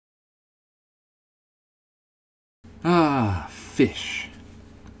Ah, fish.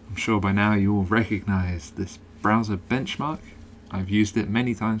 I'm sure by now you all recognize this browser benchmark. I've used it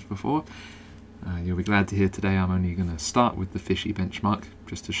many times before. You'll be glad to hear today I'm only going to start with the fishy benchmark,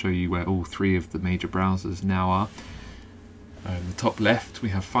 just to show you where all three of the major browsers now are. In the top left we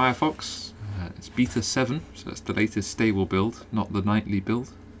have Firefox. It's beta 7, so it's the latest stable build, not the nightly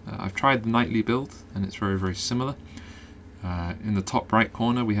build. I've tried the nightly build and it's very, very similar. In the top right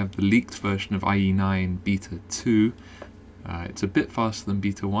corner we have the leaked version of IE9 beta 2. It's a bit faster than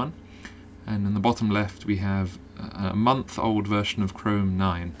beta 1. And in the bottom left we have a month-old version of Chrome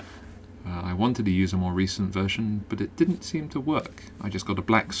 9. I wanted to use a more recent version, but it didn't seem to work. I just got a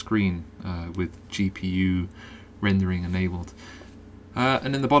black screen with GPU rendering enabled.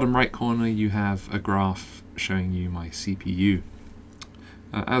 And in the bottom right corner you have a graph showing you my CPU.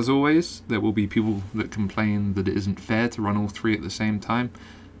 As always, there will be people that complain that it isn't fair to run all three at the same time,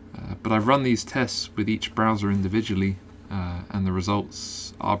 but I've run these tests with each browser individually, and the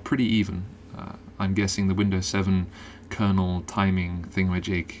results are pretty even. I'm guessing the Windows 7 kernel timing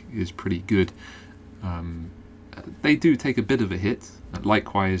thingamajig is pretty good. They do take a bit of a hit.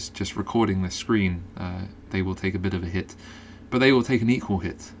 Likewise, just recording the screen, they will take a bit of a hit, but they will take an equal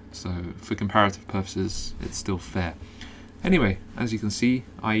hit. So for comparative purposes, it's still fair. Anyway, as you can see,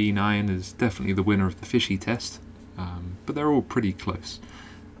 IE9 is definitely the winner of the fishy test, but they're all pretty close.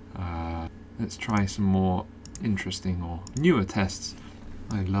 Let's try some more interesting or newer tests.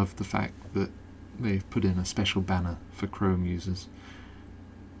 I love the fact that they've put in a special banner for Chrome users.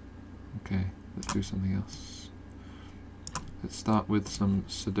 Okay, let's do something else. Let's start with some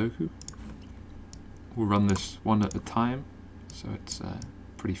Sudoku. We'll run this one at a time, so it's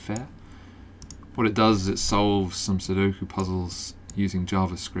pretty fair. What it does is it solves some Sudoku puzzles using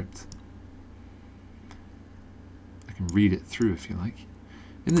JavaScript. I can read it through if you like.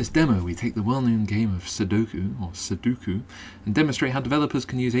 In this demo, we take the well-known game of Sudoku, and demonstrate how developers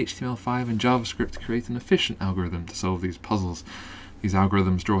can use HTML5 and JavaScript to create an efficient algorithm to solve these puzzles. These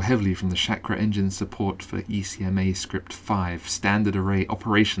algorithms draw heavily from the Chakra engine's support for ECMA Script 5 standard array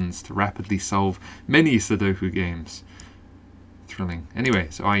operations to rapidly solve many Sudoku games. Thrilling. Anyway,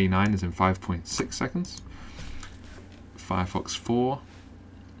 so IE9 is in 5.6 seconds. Firefox 4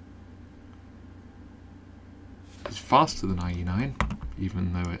 is faster than IE9,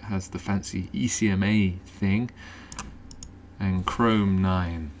 even though it has the fancy ECMA thing. And Chrome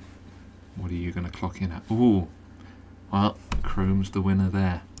 9, what are you going to clock in at? Ooh, well, Chrome's the winner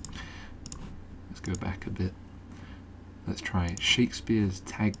there. Let's go back a bit. Let's try Shakespeare's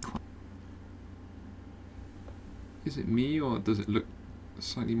tag clock. Is it me, or does it look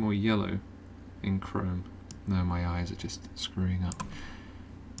slightly more yellow in Chrome? No, my eyes are just screwing up.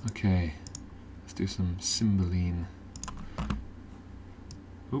 Okay, let's do some Cymbeline.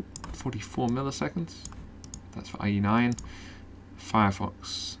 Oop, 44 milliseconds. That's for IE9.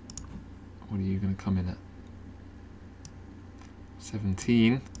 Firefox, what are you going to come in at?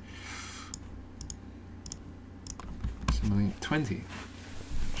 17. Cymbeline 20.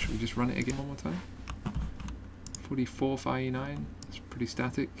 Should we just run it again one more time? 44 for IE9, it's pretty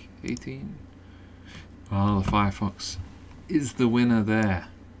static. 18. Well, the Firefox is the winner there.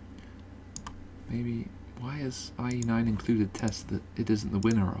 Maybe, why has IE9 included tests that it isn't the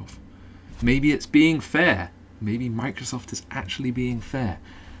winner of? Maybe it's being fair. Maybe Microsoft is actually being fair.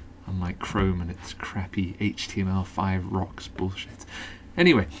 Unlike Chrome and its crappy HTML5 rocks bullshit.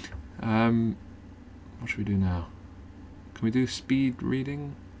 Anyway, what should we do now? Can we do speed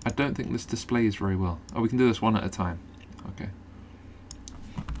reading? I don't think this displays very well. Oh, we can do this one at a time. Okay.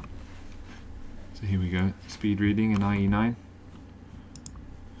 So here we go. Speed reading in IE9.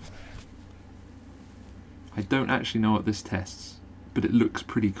 I don't actually know what this tests, but it looks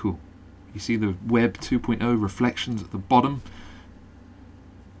pretty cool. You see the Web 2.0 reflections at the bottom.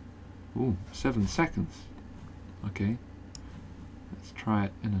 Ooh, 7 seconds. Okay. Let's try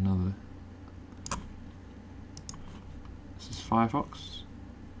it in another. This is Firefox.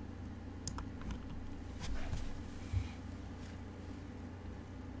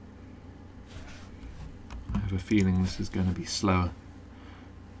 I have a feeling this is going to be slower.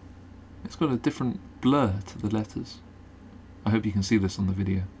 It's got a different blur to the letters. I hope you can see this on the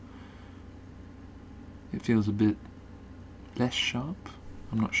video. It feels a bit less sharp.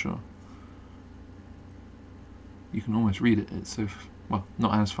 I'm not sure. You can almost read it. It's so, well,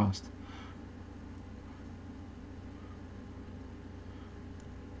 not as fast.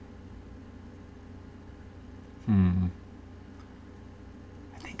 I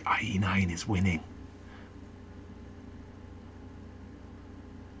think IE9 is winning.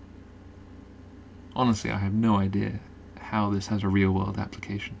 Honestly, I have no idea how this has a real-world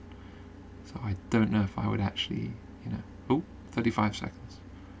application. So I don't know if I would actually you know. Oh, 35 seconds.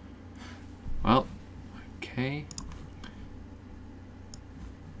 Well, okay.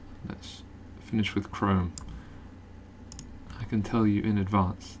 Let's finish with Chrome. I can tell you in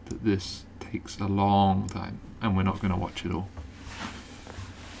advance that this takes a long time, and we're not going to watch it all.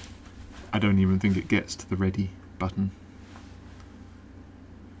 I don't even think it gets to the ready button.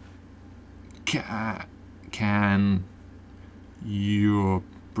 Can your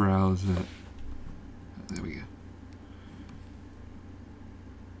browser... There we go.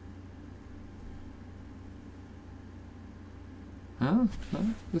 Oh,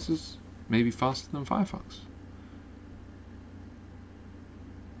 no, this is maybe faster than Firefox.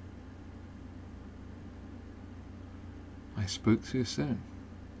 I spoke too soon.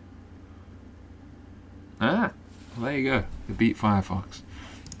 Ah, well, there you go. You beat Firefox.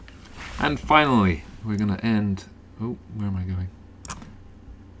 And finally, we're going to end... Oh, where am I going?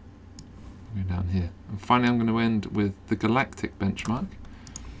 I'm going down here. And finally, I'm going to end with the Galactic benchmark,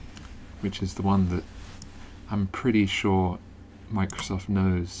 which is the one that I'm pretty sure Microsoft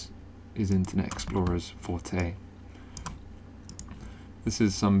knows is Internet Explorer's forte. This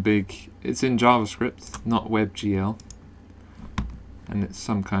is some big... It's in JavaScript, not WebGL. And it's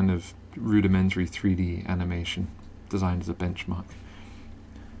some kind of rudimentary 3D animation designed as a benchmark.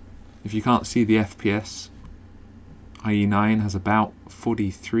 If you can't see the FPS, IE9 has about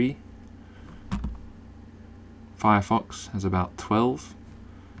 43, Firefox has about 12,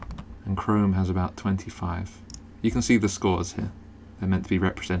 and Chrome has about 25. You can see the scores here. They're meant to be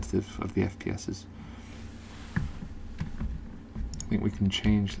representative of the FPSs. I think we can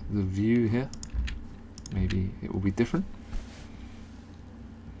change the view here. Maybe it will be different.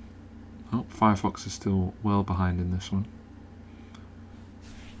 Oh, Firefox is still well behind in this one.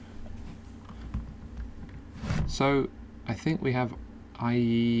 So I think we have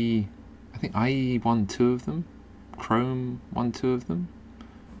IE won 2 of them, Chrome won 2 of them,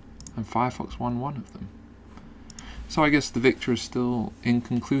 and Firefox won 1 of them. So I guess the victory is still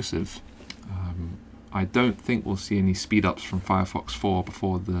inconclusive. I don't think we'll see any speed-ups from Firefox 4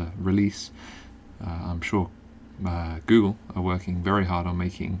 before the release. I'm sure Google are working very hard on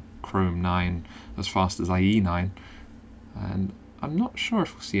making Chrome 9 as fast as IE9, and I'm not sure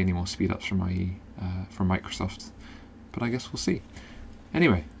if we'll see any more speed-ups from from Microsoft, but I guess we'll see.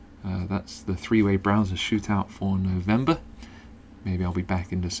 Anyway, that's the 3-way browser shootout for November. Maybe I'll be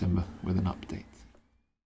back in December with an update.